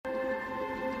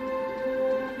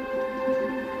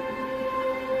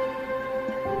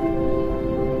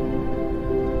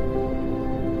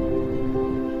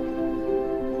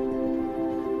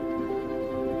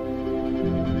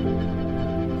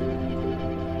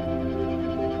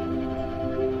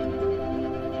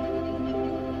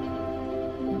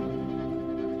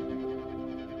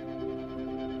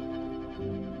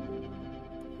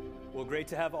Great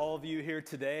to have all of you here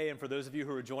today, and for those of you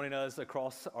who are joining us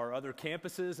across our other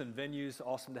campuses and venues,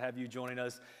 awesome to have you joining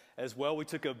us as well. We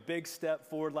took a big step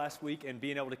forward last week in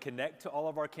being able to connect to all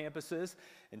of our campuses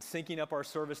and syncing up our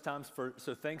service times.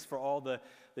 So thanks for all the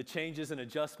changes and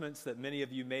adjustments that many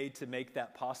of you made to make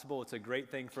that possible. It's a great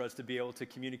thing for us to be able to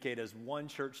communicate as one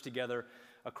church together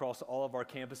across all of our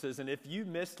campuses. And if you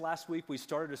missed last week, we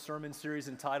started a sermon series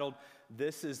entitled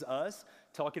This Is Us,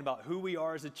 talking about who we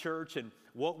are as a church and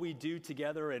what we do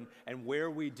together and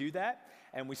where we do that.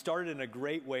 And we started in a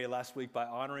great way last week by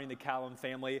honoring the Callum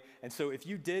family. And so if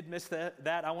you did miss that,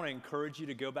 I want to encourage you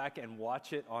to go back and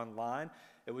watch it online.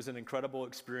 It was an incredible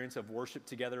experience of worship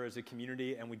together as a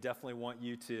community, and we definitely want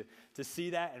you to see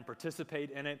that and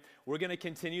participate in it. We're going to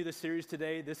continue the series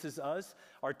today. This is us.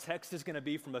 Our text is going to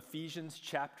be from Ephesians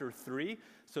chapter 3.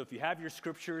 So if you have your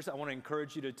scriptures, I want to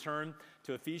encourage you to turn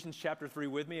to Ephesians chapter 3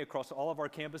 with me across all of our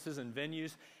campuses and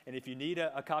venues. And if you need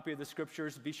a copy of the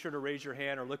scriptures, be sure to raise your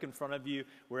hand or look in front of you,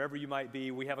 wherever you might be.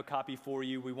 We have a copy for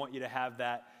you. We want you to have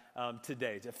that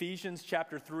today. It's Ephesians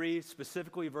chapter 3,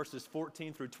 specifically verses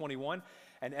 14 through 21.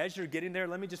 And as you're getting there,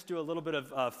 let me just do a little bit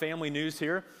of family news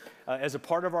here. As a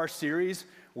part of our series,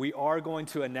 we are going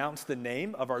to announce the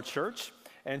name of our church.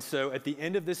 And so at the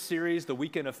end of this series, the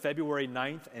weekend of February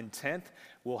 9th and 10th,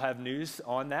 we'll have news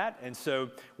on that. And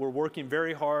so we're working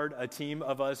very hard, a team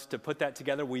of us, to put that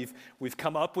together. We've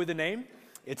come up with a name.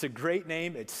 It's a great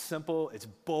name. It's simple. It's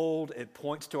bold. It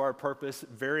points to our purpose.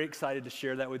 Very excited to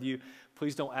share that with you.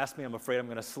 Please don't ask me. I'm afraid I'm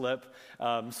going to slip.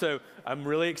 So I'm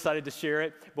really excited to share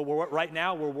it. But right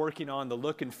now, we're working on the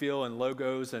look and feel and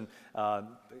logos and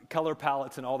color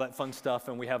palettes and all that fun stuff.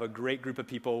 And we have a great group of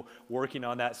people working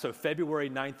on that. So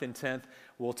February 9th and 10th,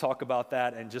 we'll talk about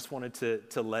that, and just wanted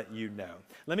to let you know.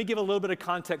 Let me give a little bit of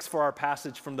context for our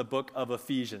passage from the book of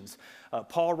Ephesians.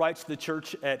 Paul writes to the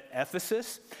church at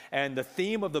Ephesus, and the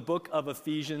theme of the book of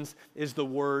Ephesians is the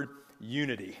word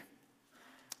unity.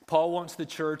 Paul wants the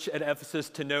church at Ephesus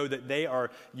to know that they are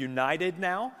united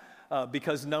now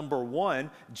because, number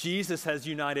one, Jesus has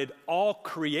united all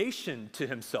creation to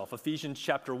himself. Ephesians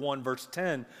chapter 1, verse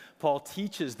 10, Paul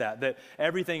teaches that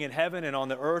everything in heaven and on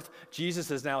the earth, Jesus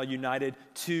is now united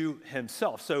to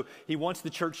himself. So he wants the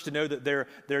church to know that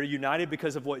they're united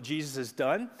because of what Jesus has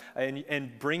done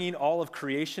and bringing all of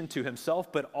creation to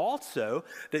himself, but also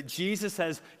that Jesus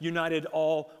has united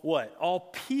all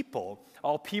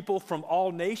people from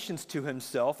all nations to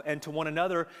himself and to one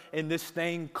another in this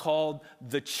thing called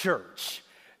the church.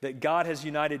 That God has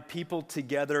united people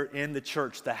together in the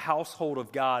church, the household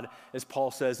of God, as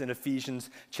Paul says in Ephesians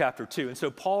chapter 2. And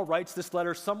so Paul writes this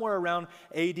letter somewhere around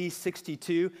AD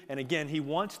 62. And again, he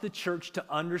wants the church to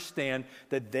understand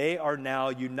that they are now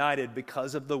united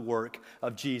because of the work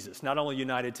of Jesus. Not only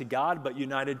united to God, but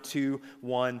united to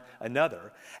one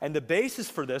another. And the basis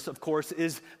for this, of course,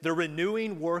 is the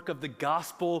renewing work of the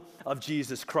gospel of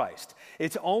Jesus Christ.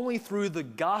 It's only through the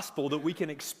gospel that we can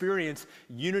experience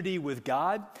unity with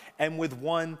God and with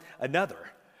one another.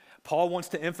 Paul wants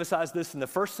to emphasize this in the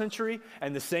first century,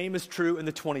 and the same is true in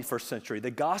the 21st century.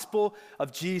 The gospel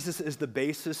of Jesus is the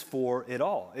basis for it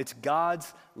all. It's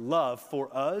God's love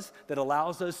for us that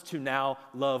allows us to now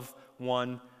love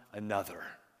one another.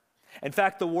 In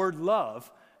fact, the word love,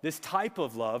 this type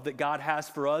of love that God has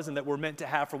for us and that we're meant to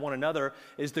have for one another,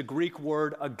 is the Greek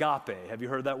word agape. Have you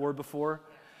heard that word before?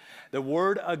 The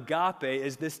word agape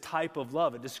is this type of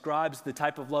love. It describes the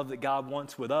type of love that God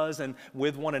wants with us and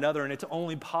with one another, and it's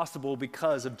only possible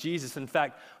because of Jesus. In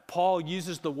fact, Paul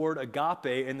uses the word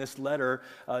agape in this letter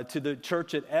to the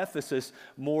church at Ephesus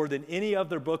more than any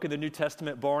other book in the New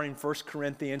Testament, barring 1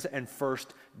 Corinthians and 1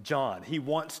 John. He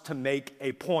wants to make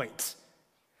a point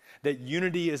that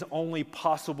unity is only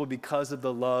possible because of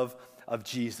the love of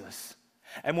Jesus.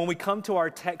 And when we come to our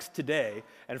text today,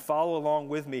 and follow along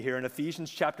with me here in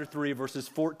Ephesians chapter 3, verses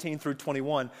 14 through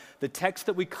 21, the text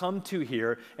that we come to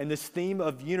here in this theme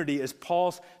of unity is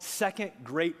Paul's second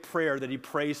great prayer that he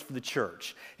prays for the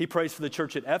church. He prays for the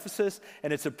church at Ephesus,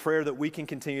 and it's a prayer that we can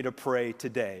continue to pray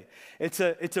today. It's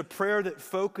a prayer that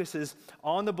focuses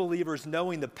on the believers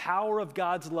knowing the power of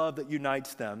God's love that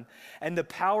unites them, and the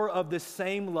power of the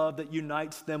same love that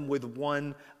unites them with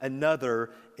one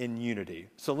another in unity.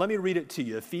 So let me read it to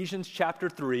you. Ephesians chapter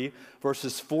 3,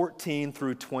 verses 14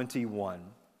 through 21.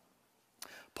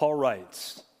 Paul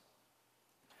writes,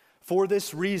 "For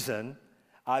this reason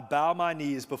I bow my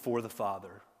knees before the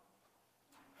Father,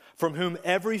 from whom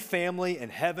every family in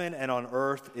heaven and on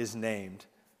earth is named,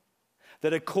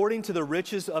 that according to the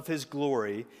riches of his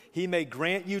glory, he may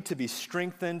grant you to be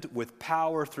strengthened with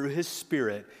power through his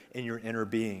Spirit in your inner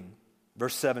being."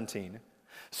 Verse 17,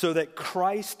 "So that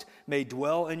Christ may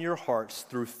dwell in your hearts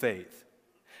through faith,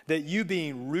 that you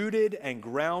being rooted and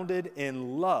grounded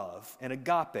in love and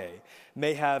agape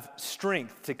may have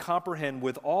strength to comprehend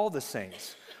with all the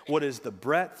saints what is the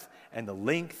breadth and the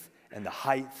length and the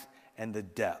height and the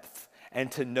depth, and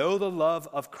to know the love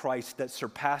of Christ that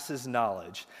surpasses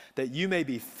knowledge, that you may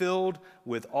be filled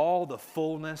with all the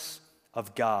fullness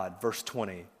of God. Verse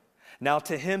 20. Now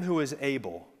to him who is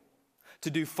able to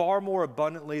do far more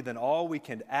abundantly than all we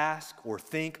can ask or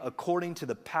think, according to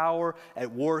the power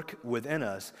at work within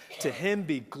us, to him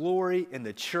be glory in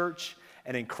the church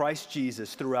and in Christ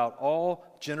Jesus throughout all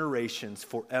generations,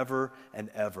 forever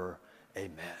and ever.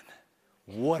 Amen.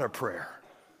 What a prayer.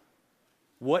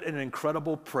 What an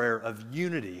incredible prayer of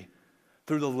unity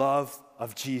through the love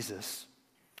of Jesus.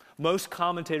 Most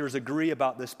commentators agree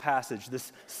about this passage,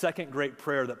 this second great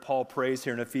prayer that Paul prays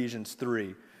here in Ephesians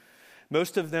 3.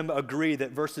 Most of them agree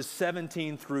that verses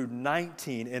 17 through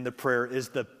 19 in the prayer is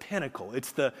the pinnacle.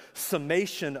 It's the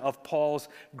summation of Paul's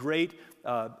great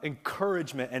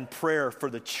encouragement and prayer for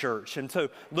the church. And so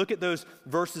look at those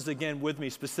verses again with me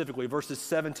specifically, verses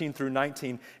 17 through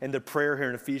 19 in the prayer here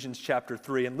in Ephesians chapter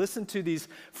 3. And listen to these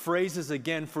phrases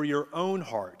again for your own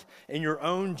heart, in your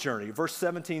own journey. Verse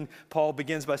 17, Paul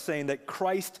begins by saying that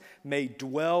Christ may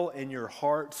dwell in your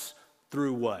hearts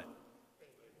through what?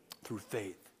 Through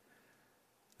faith.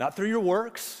 Not through your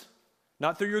works,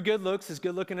 not through your good looks, as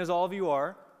good looking as all of you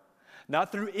are,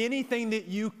 not through anything that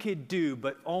you could do,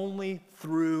 but only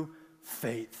through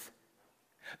faith.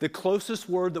 The closest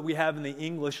word that we have in the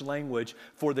English language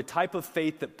for the type of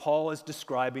faith that Paul is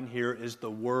describing here is the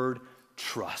word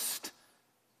trust.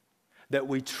 That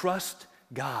we trust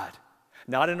God,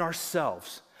 not in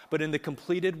ourselves, but in the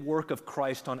completed work of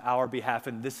Christ on our behalf,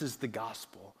 and this is the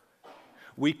gospel.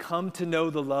 We come to know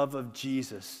the love of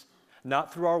Jesus,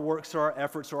 not through our works or our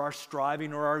efforts or our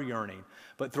striving or our yearning,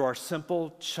 but through our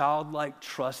simple childlike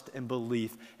trust and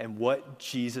belief in what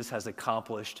Jesus has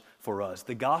accomplished for us.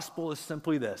 The gospel is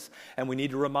simply this, and we need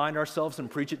to remind ourselves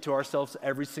and preach it to ourselves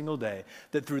every single day,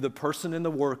 that through the person and the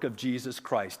work of Jesus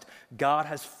Christ, God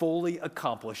has fully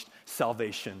accomplished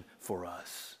salvation for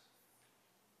us.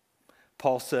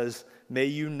 Paul says, may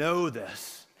you know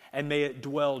this, and may it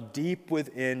dwell deep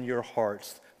within your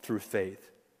hearts through faith.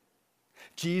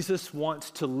 Jesus wants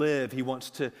to live, he wants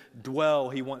to dwell,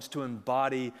 he wants to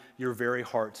embody your very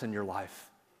hearts and your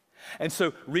life. And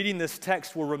so reading this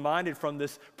text, we're reminded from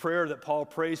this prayer that Paul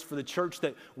prays for the church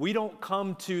that we don't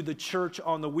come to the church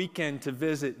on the weekend to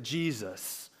visit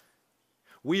Jesus.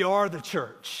 We are the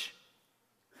church.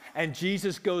 And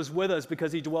Jesus goes with us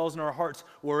because he dwells in our hearts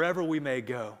wherever we may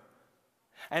go.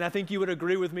 And I think you would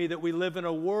agree with me that we live in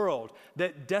a world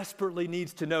that desperately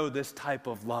needs to know this type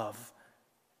of love.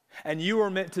 And you are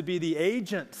meant to be the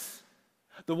agents,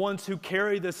 the ones who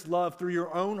carry this love through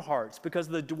your own hearts because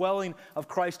of the dwelling of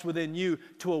Christ within you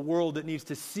to a world that needs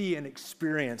to see and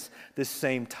experience this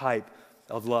same type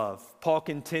of love. Paul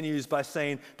continues by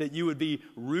saying that you would be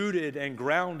rooted and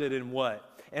grounded in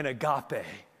what? In agape,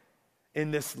 in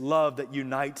this love that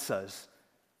unites us.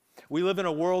 We live in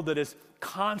a world that is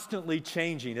constantly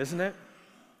changing, isn't it?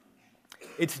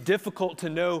 It's difficult to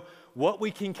know what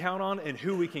we can count on and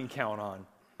who we can count on.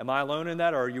 Am I alone in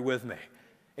that, or are you with me?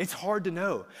 It's hard to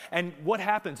know. And what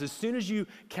happens as soon as you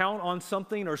count on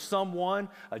something or someone,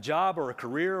 a job or a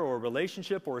career or a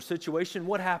relationship or a situation,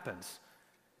 what happens?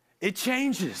 It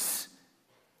changes.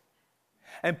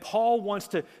 And Paul wants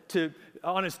to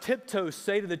on his tiptoes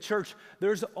say to the church,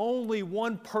 there's only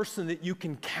one person that you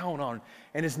can count on,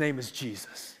 and his name is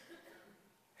Jesus.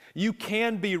 You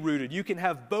can be rooted. You can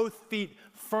have both feet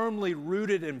firmly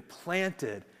rooted and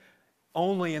planted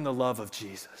only in the love of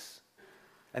Jesus.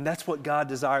 And that's what God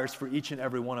desires for each and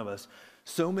every one of us.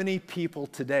 So many people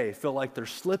today feel like they're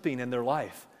slipping in their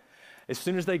life. As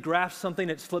soon as they grasp something,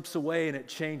 it slips away and it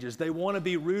changes. They want to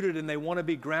be rooted and they want to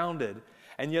be grounded,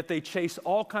 and yet they chase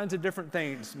all kinds of different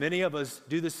things. Many of us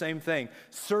do the same thing,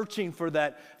 searching for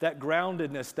that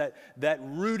groundedness, that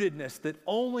rootedness that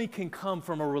only can come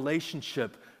from a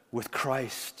relationship with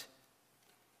Christ.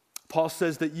 Paul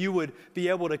says that you would be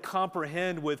able to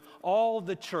comprehend with all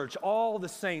the church, all the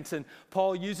saints, and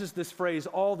Paul uses this phrase,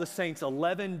 all the saints,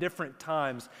 11 different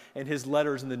times in his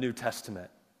letters in the New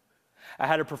Testament. I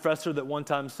had a professor that one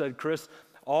time said, Chris,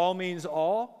 all means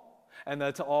all, and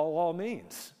that's all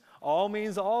means. All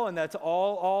means all, and that's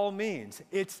all means.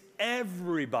 It's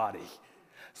everybody.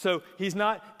 So he's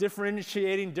not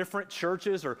differentiating different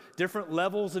churches or different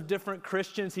levels of different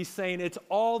Christians. He's saying it's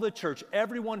all the church.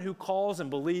 Everyone who calls and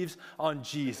believes on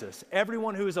Jesus,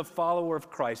 everyone who is a follower of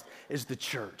Christ is the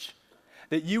church.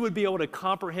 That you would be able to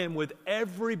comprehend with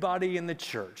everybody in the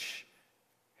church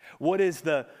what is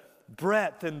the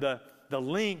breadth and the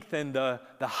length and the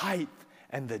height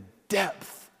and the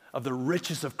depth of the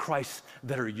riches of Christ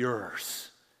that are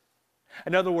yours.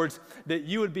 In other words, that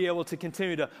you would be able to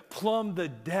continue to plumb the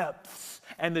depths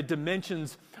and the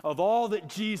dimensions of all that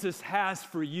Jesus has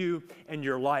for you in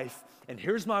your life. And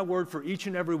here's my word for each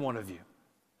and every one of you.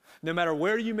 No matter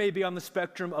where you may be on the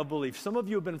spectrum of belief, some of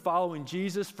you have been following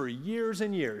Jesus for years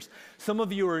and years. Some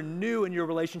of you are new in your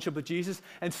relationship with Jesus,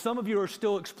 and some of you are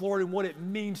still exploring what it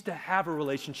means to have a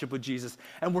relationship with Jesus.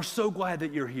 And we're so glad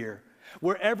that you're here.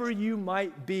 Wherever you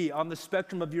might be on the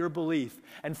spectrum of your belief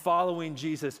and following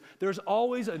Jesus, there's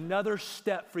always another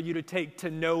step for you to take to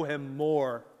know him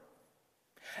more.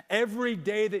 Every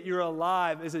day that you're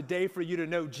alive is a day for you to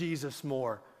know Jesus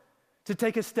more, to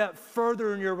take a step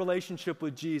further in your relationship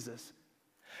with Jesus.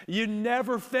 You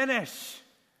never finish.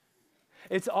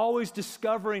 It's always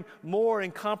discovering more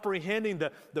and comprehending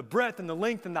the breadth and the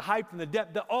length and the height and the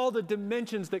depth, all the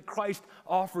dimensions that Christ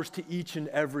offers to each and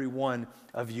every one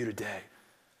of you today.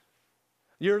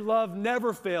 Your love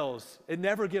never fails. It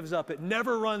never gives up. It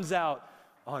never runs out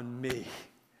on me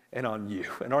and on you.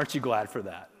 And aren't you glad for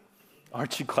that?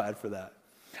 Aren't you glad for that?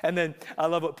 And then I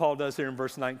love what Paul does here in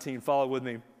verse 19. Follow with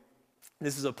me.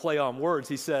 This is a play on words.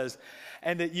 He says,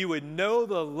 and that you would know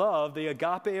the love, the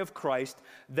agape of Christ,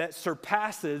 that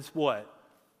surpasses what?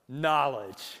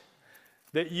 Knowledge.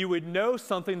 That you would know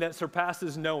something that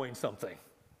surpasses knowing something.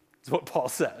 That's what Paul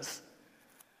says.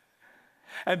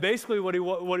 And basically what he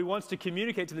wants to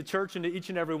communicate to the church and to each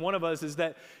and every one of us is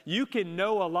that you can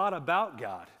know a lot about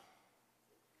God.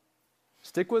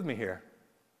 Stick with me here.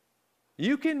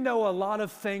 You can know a lot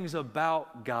of things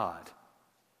about God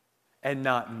and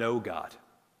not know God.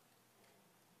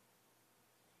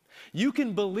 You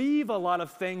can believe a lot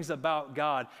of things about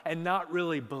God and not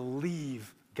really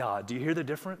believe God. Do you hear the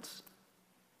difference?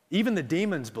 Even the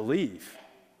demons believe.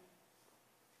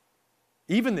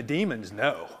 Even the demons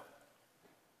know.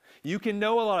 You can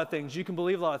know a lot of things, you can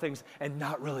believe a lot of things and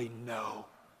not really know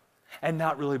and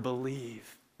not really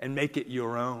believe and make it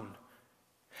your own.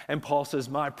 And Paul says,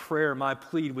 my prayer, my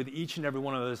plea with each and every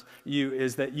one of you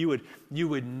is that you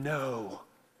would know.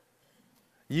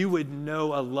 You would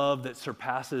know a love that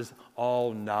surpasses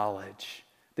all knowledge,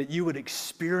 that you would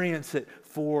experience it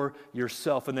for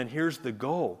yourself. And then here's the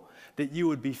goal, that you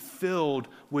would be filled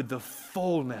with the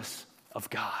fullness of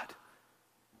God,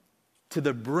 to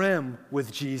the brim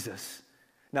with Jesus.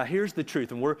 Now, here's the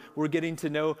truth, and we're getting to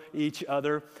know each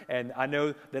other, and I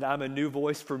know that I'm a new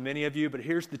voice for many of you, but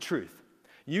here's the truth.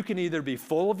 You can either be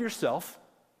full of yourself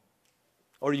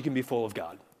or you can be full of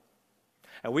God.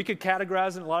 And we could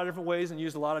categorize it in a lot of different ways and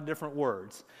use a lot of different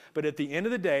words. But at the end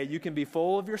of the day, you can be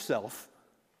full of yourself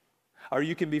or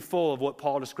you can be full of what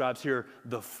Paul describes here,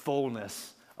 the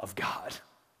fullness of God.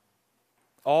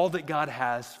 All that God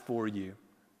has for you.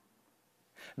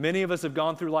 Many of us have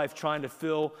gone through life trying to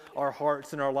fill our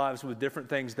hearts and our lives with different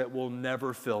things that will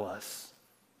never fill us.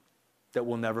 That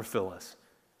will never fill us.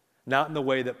 Not in the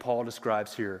way that Paul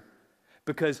describes here.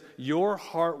 Because your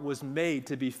heart was made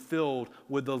to be filled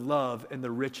with the love and the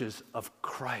riches of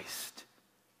Christ.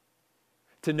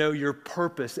 To know your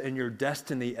purpose and your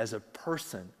destiny as a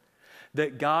person.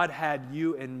 That God had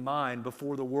you in mind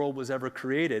before the world was ever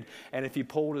created. And if he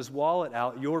pulled his wallet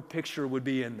out, your picture would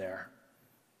be in there.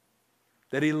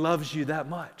 That he loves you that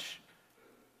much.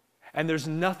 And there's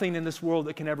nothing in this world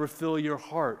that can ever fill your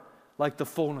heart like the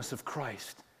fullness of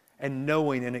Christ. And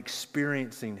knowing and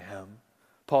experiencing him.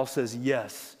 Paul says,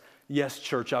 yes,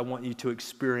 church, I want you to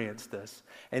experience this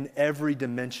in every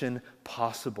dimension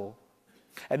possible.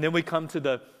 And then we come to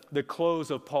the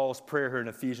close of Paul's prayer here in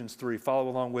Ephesians 3. Follow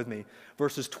along with me.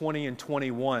 Verses 20 and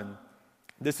 21.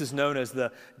 This is known as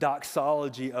the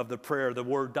doxology of the prayer. The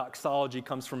word doxology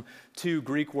comes from two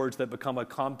Greek words that become a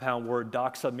compound word,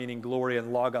 doxa meaning glory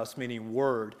and logos meaning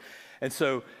word. And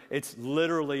so it's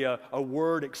literally a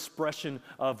word expression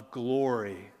of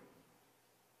glory.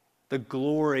 The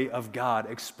glory of God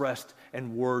expressed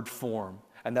in word form.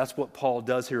 And that's what Paul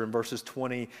does here in verses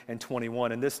 20 and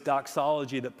 21. And this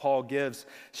doxology that Paul gives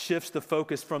shifts the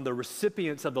focus from the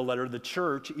recipients of the letter, the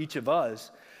church, each of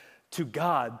us, to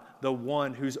God, the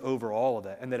one who's over all of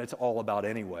it, and that it's all about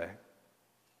anyway.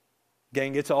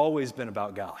 Gang, it's always been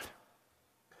about God,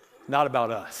 not about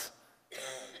us.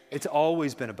 It's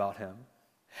always been about him.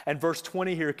 And verse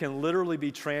 20 here can literally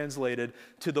be translated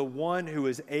to the one who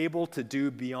is able to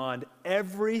do beyond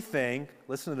everything,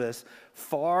 listen to this,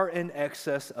 far in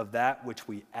excess of that which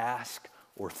we ask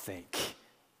or think.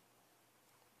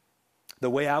 The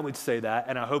way I would say that,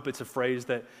 and I hope it's a phrase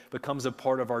that becomes a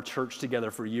part of our church together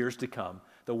for years to come,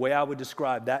 the way I would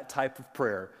describe that type of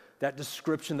prayer, that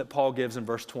description that Paul gives in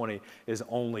verse 20 is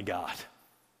only God.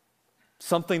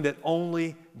 Something that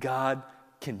only God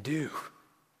can do.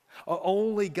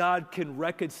 Only God can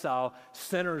reconcile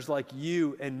sinners like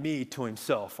you and me to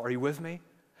himself. Are you with me?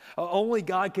 Only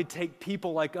God could take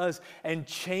people like us and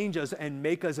change us and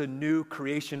make us a new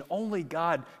creation. Only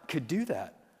God could do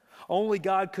that. Only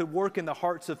God could work in the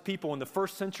hearts of people in the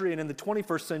first century and in the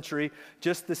 21st century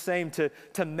just the same to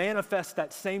manifest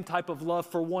that same type of love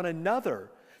for one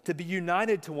another, to be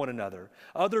united to one another.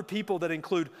 Other people that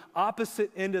include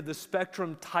opposite end of the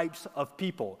spectrum types of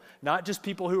people, not just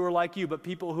people who are like you, but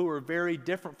people who are very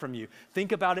different from you.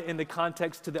 Think about it in the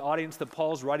context to the audience that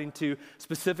Paul's writing to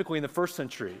specifically in the first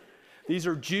century. These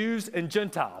are Jews and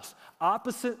Gentiles,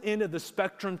 opposite end of the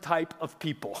spectrum type of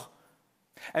people.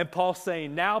 And Paul's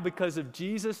saying, now because of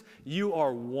Jesus, you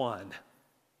are one.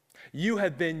 You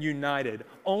have been united.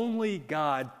 Only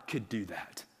God could do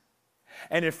that.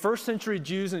 And if first century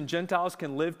Jews and Gentiles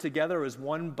can live together as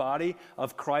one body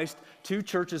of Christ, 2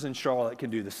 churches in Charlotte can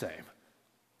do the same.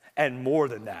 And more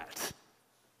than that.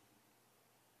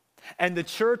 And the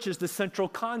church is the central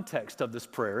context of this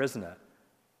prayer, isn't it?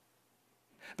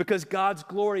 Because God's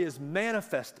glory is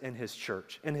manifest in his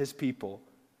church, in his people.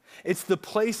 It's the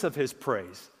place of his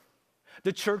praise.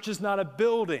 The church is not a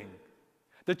building.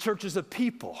 The church is a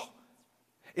people.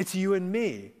 It's you and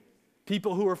me,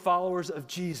 people who are followers of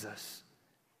Jesus.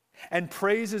 And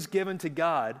praise is given to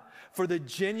God for the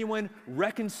genuine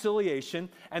reconciliation.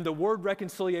 And the word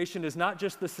reconciliation is not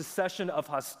just the cessation of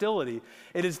hostility.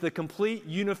 It is the complete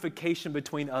unification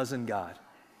between us and God.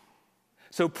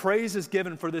 So praise is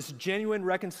given for this genuine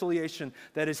reconciliation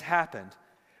that has happened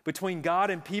between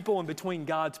God and people and between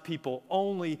God's people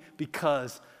only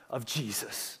because of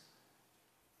Jesus.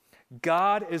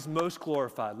 God is most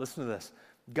glorified. Listen to this.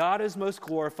 God is most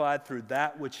glorified through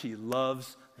that which he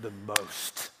loves the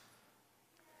most.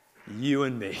 You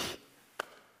and me.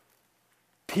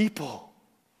 People.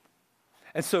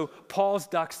 And so Paul's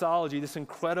doxology, this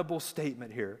incredible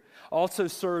statement here, also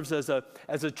serves as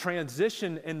a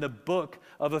transition in the book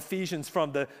of Ephesians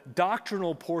from the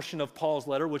doctrinal portion of Paul's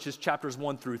letter, which is chapters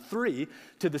 1 through 3,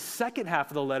 to the second half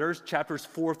of the letters, chapters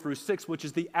 4 through 6, which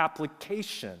is the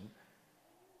application.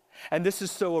 And this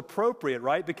is so appropriate,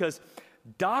 right? Because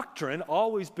doctrine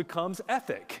always becomes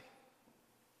ethic.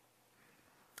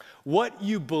 What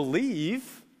you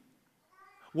believe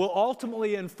will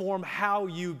ultimately inform how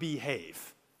you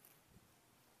behave.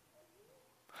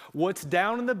 What's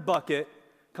down in the bucket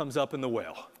comes up in the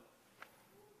well.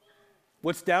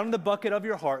 What's down in the bucket of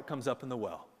your heart comes up in the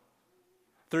well.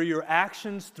 Through your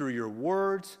actions, through your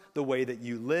words, the way that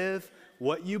you live,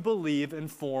 what you believe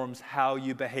informs how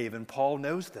you behave. And Paul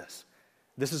knows this.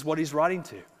 This is what he's writing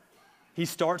to. He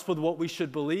starts with what we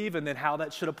should believe and then how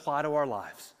that should apply to our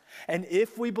lives. And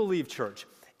if we believe, church,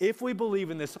 if we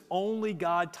believe in this only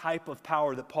God type of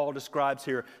power that Paul describes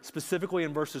here, specifically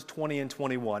in verses 20 and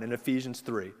 21 in Ephesians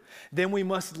 3, then we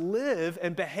must live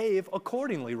and behave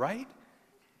accordingly, right?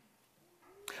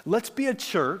 Let's be a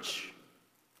church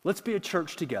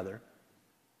together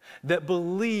that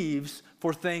believes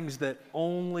for things that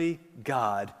only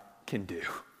God can do.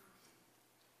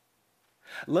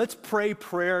 Let's pray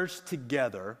prayers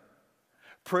together,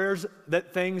 prayers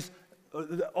that things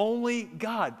only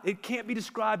God. It can't be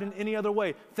described in any other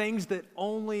way. Things that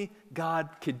only God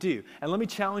could do. And let me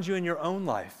challenge you in your own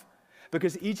life,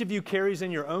 because each of you carries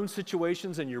in your own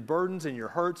situations and your burdens and your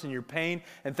hurts and your pain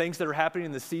and things that are happening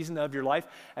in the season of your life.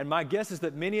 And my guess is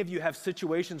that many of you have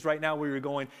situations right now where you're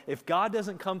going, if God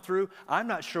doesn't come through, I'm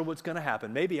not sure what's going to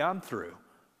happen. Maybe I'm through.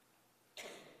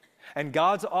 And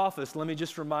God's office, let me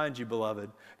just remind you,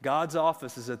 beloved, God's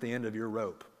office is at the end of your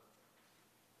rope.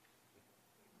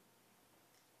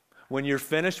 When you're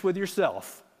finished with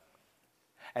yourself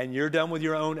and you're done with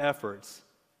your own efforts,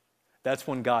 that's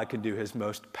when God can do his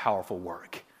most powerful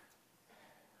work.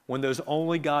 When those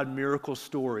only God miracle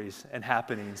stories and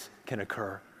happenings can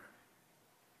occur.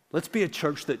 Let's be a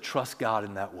church that trusts God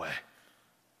in that way.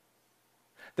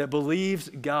 That believes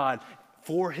God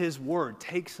for his word,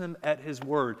 takes him at his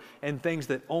word, and things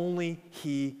that only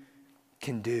he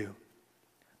can do.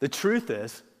 The truth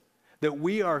is that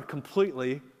we are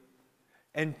completely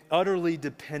and utterly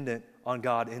dependent on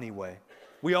God anyway.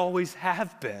 We always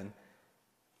have been.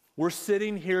 We're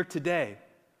sitting here today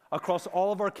across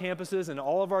all of our campuses and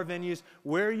all of our venues.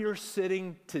 Where you're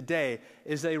sitting today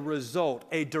is a result,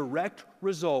 a direct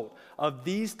result of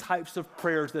these types of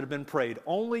prayers that have been prayed.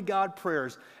 Only God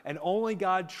prayers and only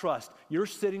God trust. You're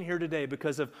sitting here today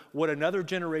because of what another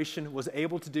generation was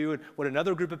able to do and what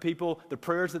another group of people, the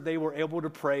prayers that they were able to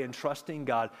pray and trusting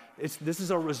God. This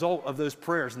is a result of those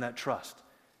prayers and that trust.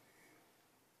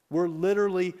 We're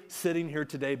literally sitting here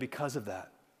today because of that.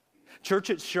 Church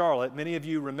at Charlotte, many of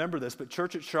you remember this, but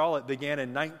Church at Charlotte began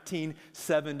in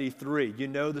 1973. You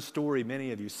know the story,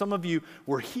 many of you. Some of you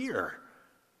were here.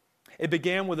 It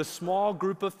began with a small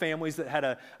group of families that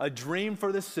had a dream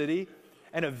for the city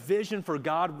and a vision for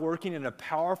God working in a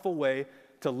powerful way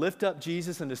to lift up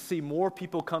Jesus and to see more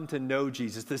people come to know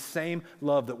Jesus, the same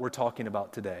love that we're talking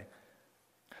about today.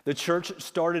 The church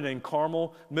started in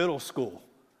Carmel Middle School.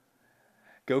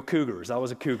 Go Cougars. I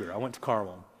was a Cougar. I went to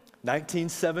Carmel.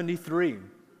 1973.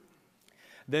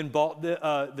 Then bought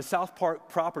the South Park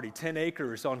property, 10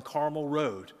 acres on Carmel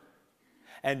Road,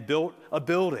 and built a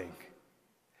building.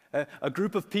 A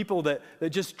group of people that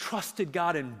just trusted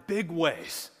God in big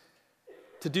ways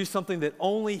to do something that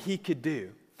only He could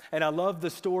do. And I love the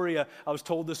story I was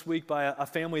told this week by a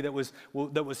family that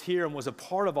was here and was a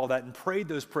part of all that and prayed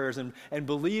those prayers and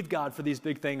believed God for these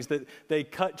big things, that they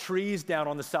cut trees down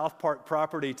on the South Park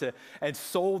property and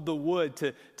sold the wood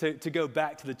to go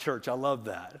back to the church. I love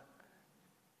that.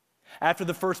 After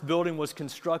the first building was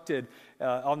constructed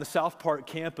on the South Park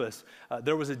campus,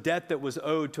 there was a debt that was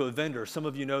owed to a vendor. Some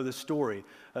of you know this story.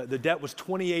 The debt was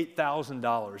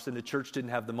 $28,000 and the church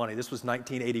didn't have the money. This was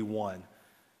 1981.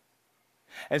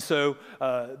 And so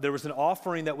there was an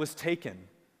offering that was taken.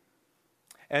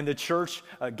 And the church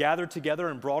gathered together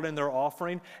and brought in their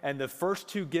offering. And the first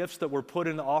two gifts that were put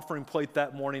in the offering plate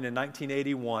that morning in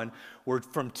 1981 were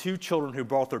from two children who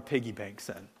brought their piggy banks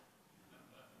in.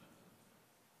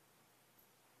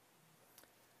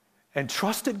 And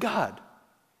trusted God,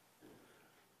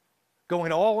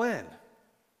 going all in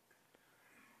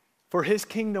for His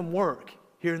kingdom work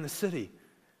here in the city.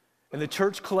 And the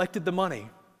church collected the money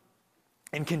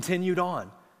and continued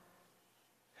on.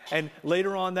 And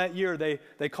later on that year,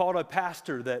 they called a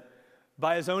pastor that,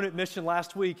 by his own admission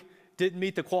last week, didn't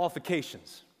meet the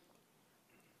qualifications.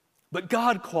 But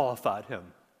God qualified him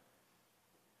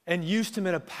and used him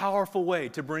in a powerful way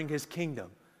to bring His kingdom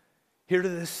here to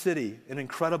this city in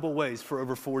incredible ways for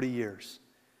over 40 years.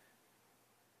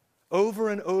 Over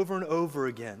and over and over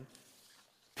again,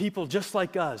 people just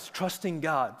like us trusting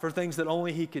God for things that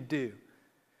only He could do.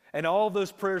 And all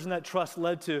those prayers and that trust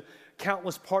led to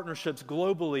countless partnerships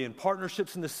globally and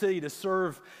partnerships in the city to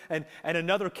serve and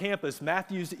another campus,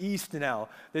 Matthews East now,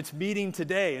 that's meeting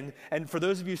today. And for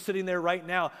those of you sitting there right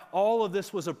now, all of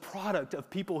this was a product of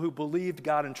people who believed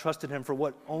God and trusted Him for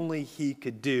what only He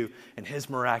could do in His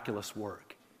miraculous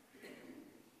work.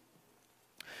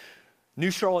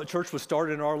 New Charlotte Church was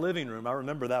started in our living room. I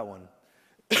remember that one.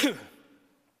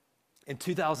 In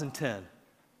 2010,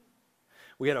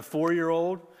 we had a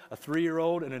 4-year-old, a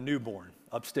 3-year-old, and a newborn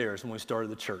upstairs when we started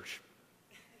the church.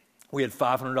 We had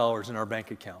 $500 in our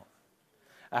bank account.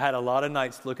 I had a lot of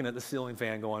nights looking at the ceiling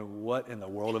fan going, what in the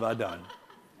world have I done?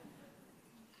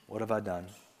 What have I done?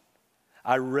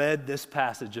 I read this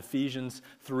passage, Ephesians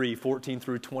 3, 14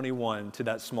 through 21, to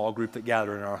that small group that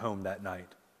gathered in our home that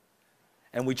night.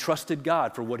 And we trusted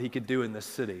God for what He could do in this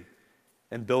city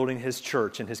and building His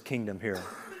church and His kingdom here.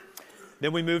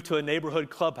 Then we moved to a neighborhood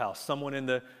clubhouse. Someone in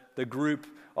the group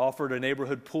offered a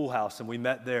neighborhood pool house, and we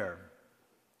met there.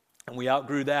 And we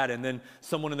outgrew that, and then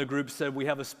someone in the group said, we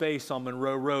have a space on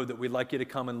Monroe Road that we'd like you to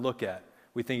come and look at.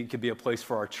 We think it could be a place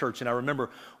for our church. And I remember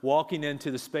walking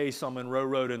into the space on Monroe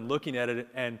Road and looking at it,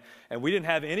 and we didn't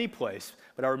have any place,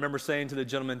 but I remember saying to the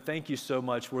gentleman, thank you so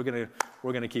much, we're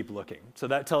gonna keep looking. So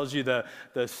that tells you the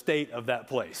state of that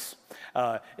place.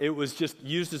 It was just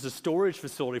used as a storage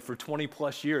facility for 20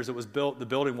 plus years. It was built, the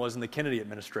building was in the Kennedy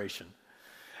administration.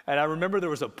 And I remember there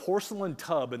was a porcelain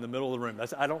tub in the middle of the room.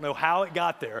 I don't know how it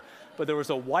got there, but there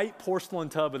was a white porcelain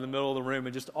tub in the middle of the room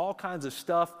and just all kinds of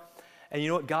stuff. And you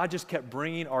know what? God just kept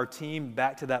bringing our team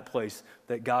back to that place,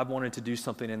 that God wanted to do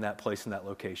something in that place, in that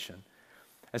location.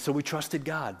 And so we trusted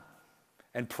God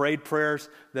and prayed prayers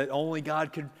that only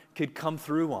God could come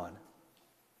through on.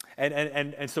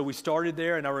 And so we started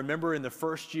there, and I remember in the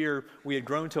first year, we had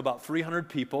grown to about 300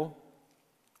 people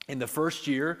in the first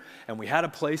year, and we had a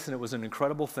place, and it was an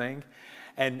incredible thing.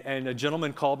 And a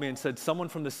gentleman called me and said, someone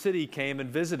from the city came and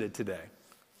visited today.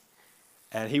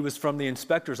 And he was from the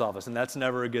inspector's office, and that's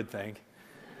never a good thing.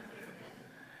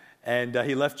 And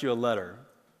he left you a letter.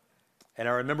 And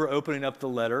I remember opening up the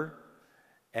letter,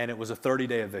 and it was a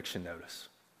 30-day eviction notice.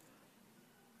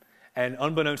 And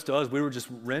unbeknownst to us, we were just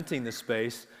renting the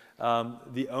space.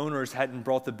 The owners hadn't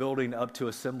brought the building up to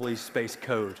assembly space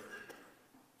code.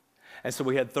 And so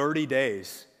we had 30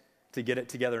 days to get it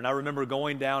together. And I remember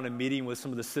going down and meeting with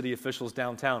some of the city officials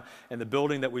downtown, and the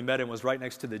building that we met in was right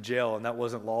next to the jail, and that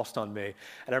wasn't lost on me.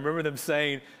 And I remember them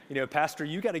saying, you know, Pastor,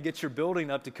 you got to get your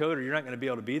building up to code or you're not going to be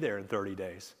able to be there in 30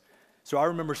 days. So I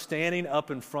remember standing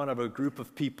up in front of a group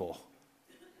of people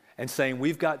and saying,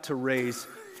 we've got to raise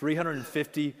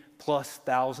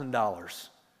 $350,000+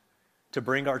 to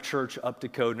bring our church up to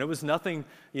code. And it was nothing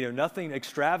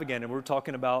extravagant. And we're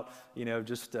talking about,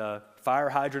 just fire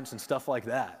hydrants and stuff like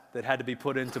that had to be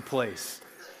put into place.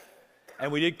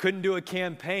 And we couldn't do a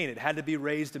campaign. It had to be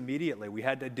raised immediately. We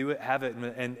had to have it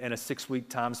in a 6-week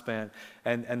time span.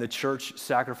 And the church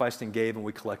sacrificed and gave, and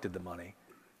we collected the money.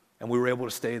 And we were able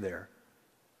to stay there.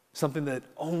 Something that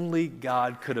only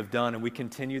God could have done, and we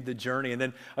continued the journey. And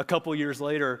then a couple years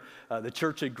later, the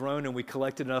church had grown, and we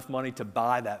collected enough money to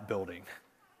buy that building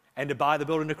and to buy the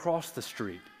building across the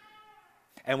street.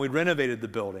 And we renovated the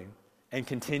building and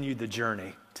continued the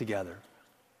journey together.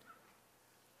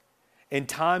 In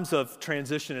times of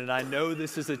transition, and I know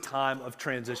this is a time of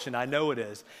transition, I know it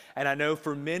is, and I know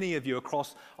for many of you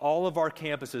across all of our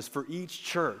campuses, for each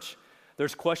church,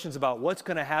 there's questions about what's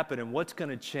going to happen and what's going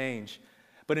to change.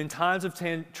 But in times of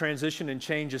transition and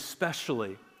change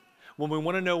especially, when we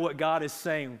want to know what God is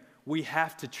saying, we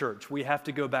have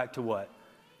to go back to what?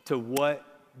 To what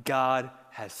God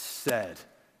has said.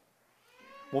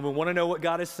 When we want to know what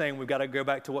God is saying, we've got to go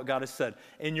back to what God has said.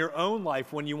 In your own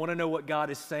life, when you want to know what God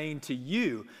is saying to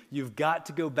you, you've got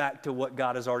to go back to what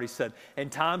God has already said. In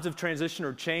times of transition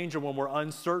or change, or when we're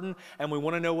uncertain and we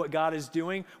want to know what God is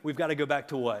doing, we've got to go back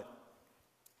to what?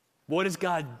 What has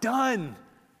God done?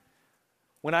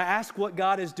 When I ask what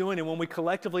God is doing, and when we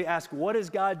collectively ask, what is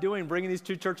God doing, bringing these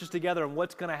two churches together, and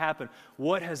what's going to happen?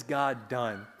 What has God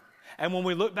done? And when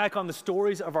we look back on the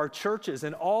stories of our churches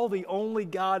and all the only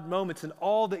God moments and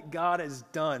all that God has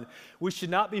done, we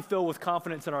should not be filled with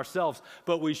confidence in ourselves,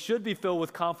 but we should be filled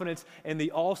with confidence in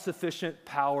the all-sufficient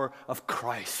power of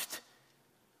Christ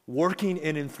working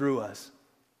in and through us.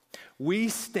 We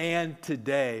stand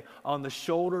today on the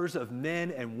shoulders of men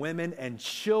and women and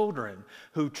children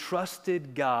who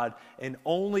trusted God in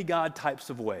only God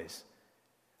types of ways,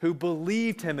 who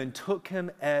believed him and took him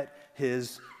at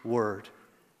his word.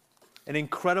 An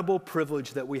incredible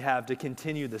privilege that we have to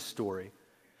continue this story,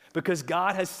 because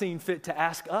God has seen fit to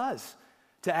ask us,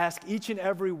 to ask each and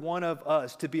every one of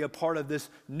us to be a part of this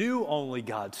new only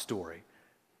God story.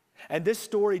 And this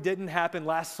story didn't happen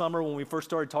last summer when we first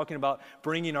started talking about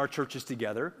bringing our churches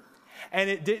together. And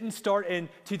it didn't start in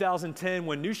 2010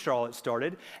 when New Charlotte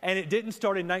started. And it didn't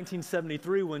start in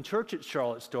 1973 when Church at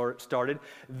Charlotte started.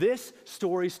 This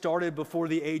story started before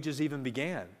the ages even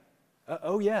began.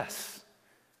 Oh, yes.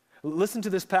 Listen to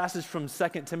this passage from 2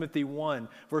 Timothy 1,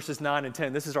 verses 9 and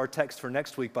 10. This is our text for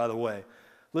next week, by the way.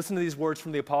 Listen to these words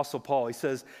from the Apostle Paul. He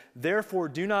says, "Therefore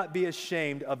do not be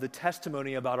ashamed of the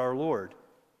testimony about our Lord,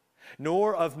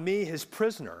 nor of me his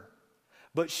prisoner,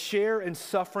 but share in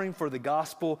suffering for the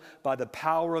gospel by the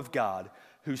power of God,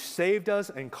 who saved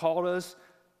us and called us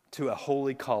to a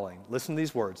holy calling." Listen to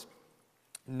these words.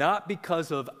 "Not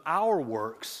because of our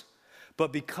works,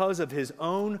 but because of his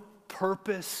own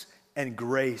purpose and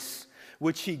grace,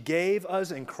 which he gave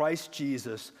us in Christ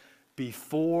Jesus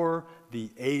before the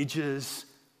ages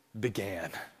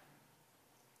began."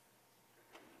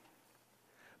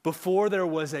 Before there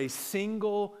was a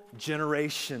single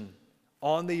generation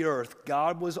on the earth,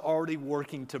 God was already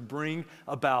working to bring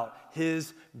about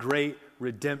his great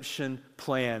redemption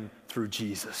plan through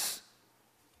Jesus.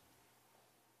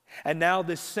 And now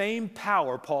the same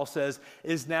power, Paul says,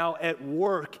 is now at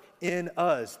work in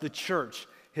us, the church,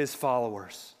 his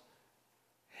followers.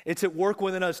 It's at work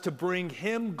within us to bring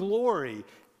him glory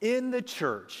in the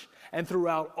church and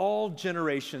throughout all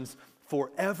generations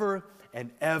forever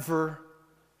and ever.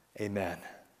 Amen.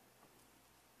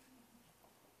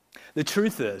 The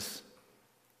truth is,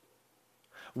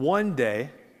 one day,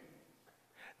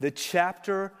 the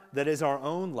chapter that is our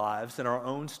own lives and our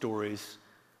own stories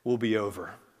will be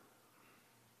over.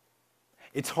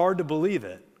 It's hard to believe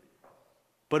it,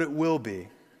 but it will be.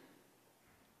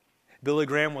 Billy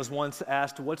Graham was once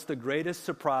asked, "What's the greatest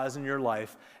surprise in your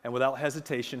life?" And without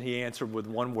hesitation, he answered with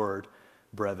one word: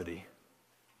 brevity.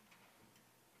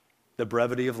 The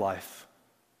brevity of life.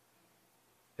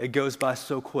 It goes by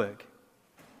so quick.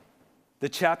 The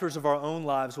chapters of our own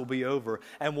lives will be over,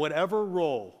 and whatever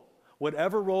role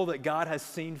that God has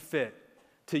seen fit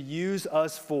to use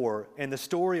us for in the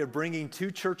story of bringing two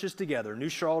churches together, New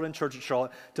Charlotte and Church at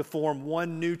Charlotte, to form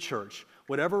one new church,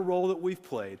 whatever role that we've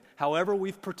played, however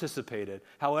we've participated,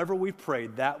 however we've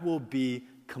prayed, that will be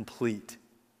complete.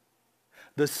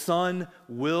 The sun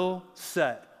will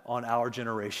set on our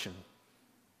generation,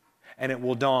 and it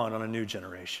will dawn on a new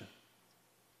generation.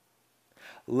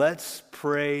 Let's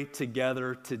pray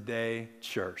together today,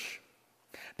 church,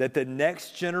 that the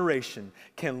next generation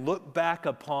can look back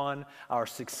upon our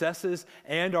successes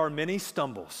and our many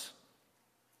stumbles,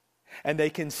 and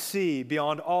they can see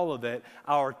beyond all of it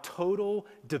our total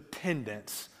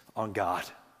dependence on God.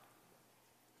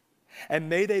 And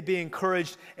may they be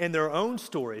encouraged in their own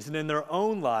stories and in their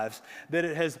own lives that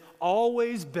it has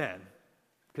always been,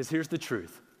 because here's the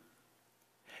truth,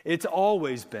 it's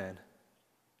always been,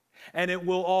 and it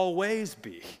will always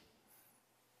be,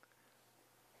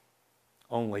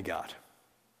 only God.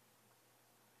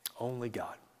 Only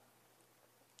God.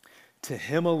 To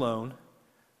him alone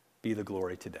be the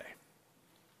glory today.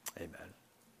 Amen.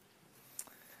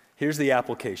 Here's the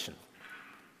application.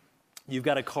 You've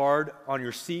got a card on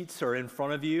your seats or in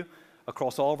front of you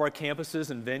across all of our campuses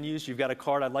and venues. You've got a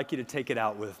card. I'd like you to take it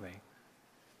out with me.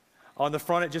 On the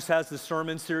front, it just has the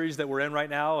sermon series that we're in right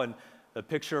now and the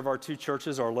picture of our two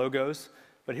churches, our logos.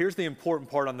 But here's the important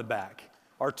part on the back.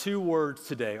 Our two words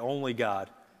today, only God.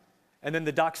 And then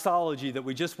the doxology that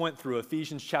we just went through,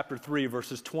 Ephesians chapter 3,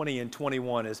 verses 20 and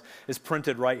 21, is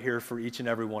printed right here for each and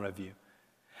every one of you.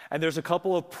 And there's a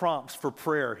couple of prompts for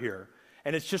prayer here.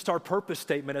 And it's just our purpose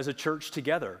statement as a church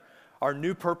together, our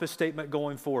new purpose statement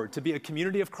going forward, to be a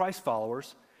community of Christ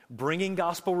followers, bringing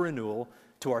gospel renewal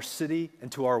to our city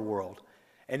and to our world.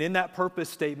 And in that purpose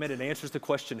statement, it answers the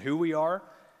question who we are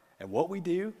and what we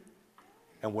do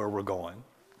and where we're going.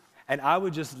 And I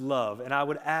would just love, and I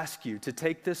would ask you to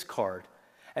take this card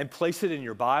and place it in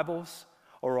your Bibles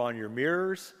or on your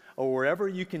mirrors or wherever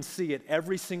you can see it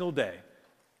every single day.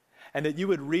 And that you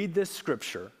would read this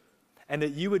scripture and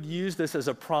that you would use this as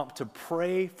a prompt to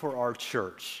pray for our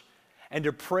church and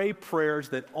to pray prayers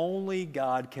that only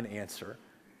God can answer.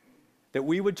 That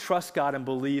we would trust God and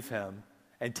believe him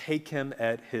and take him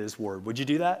at his word. Would you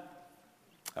do that?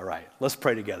 All right, let's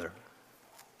pray together.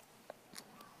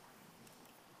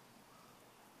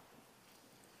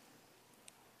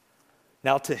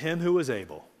 Now to him who is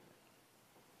able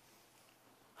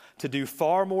to do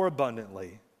far more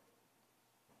abundantly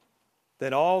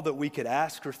than all that we could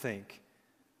ask or think,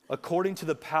 according to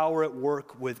the power at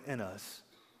work within us.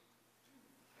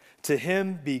 To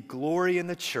him be glory in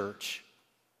the church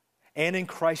and in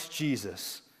Christ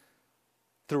Jesus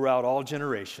throughout all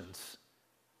generations,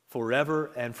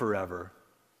 forever and forever.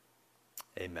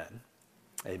 Amen.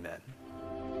 Amen.